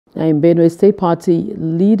And Benue State Party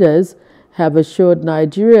leaders have assured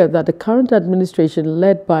Nigeria that the current administration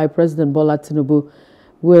led by President Bola Tinubu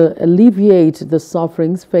will alleviate the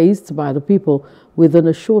sufferings faced by the people within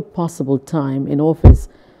a short possible time in office.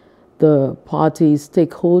 The party's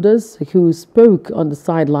stakeholders who spoke on the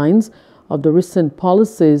sidelines of the recent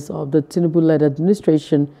policies of the Tinubu-led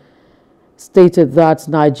administration stated that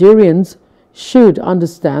Nigerians should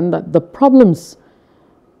understand that the problems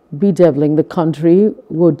bedeviling the country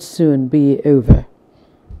would soon be over.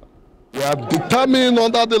 We are determined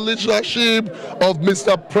under the leadership of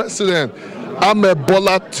Mr. President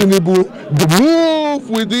Bola Tinubu to move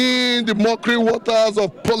within the murky waters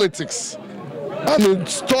of politics and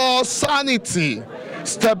install sanity,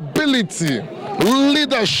 stability,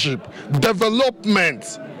 leadership,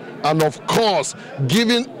 development, and of course,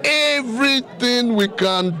 giving everything we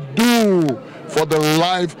can do for the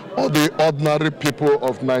life of the ordinary people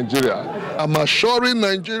of Nigeria. I'm assuring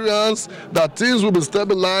Nigerians that things will be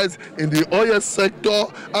stabilized in the oil sector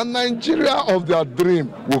and Nigeria of their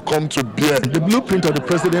dream will come to bear. The blueprint of the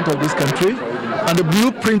president of this country and the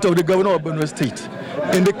blueprint of the governor of Benue State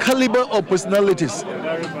and the caliber of personalities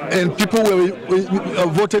and people were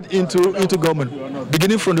voted into government,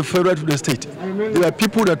 beginning from the federal to the state. There are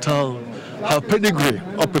people that have pedigree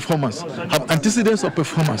of performance, have antecedents of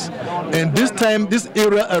performance. And this time, this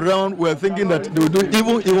era around, we're thinking that they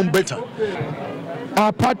will do even better.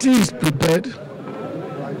 Our party is prepared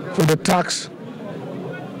for the task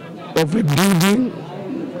of rebuilding,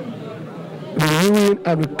 renewing,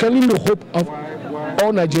 and rekindling the hope of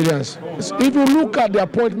all Nigerians. If you look at the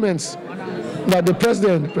appointments that the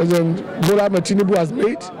President Bola Tinubu has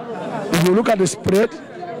made, if you look at the spread,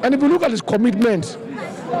 and if you look at his commitment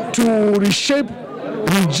to reshape,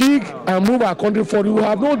 rejig, and move our country forward, you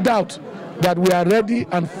have no doubt that we are ready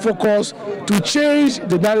and focused to change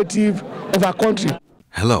the narrative of our country.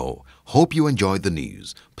 Hello, hope you enjoyed the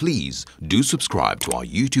news. Please do subscribe to our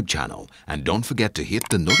YouTube channel and don't forget to hit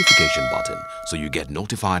the notification button so you get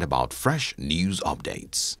notified about fresh news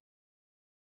updates.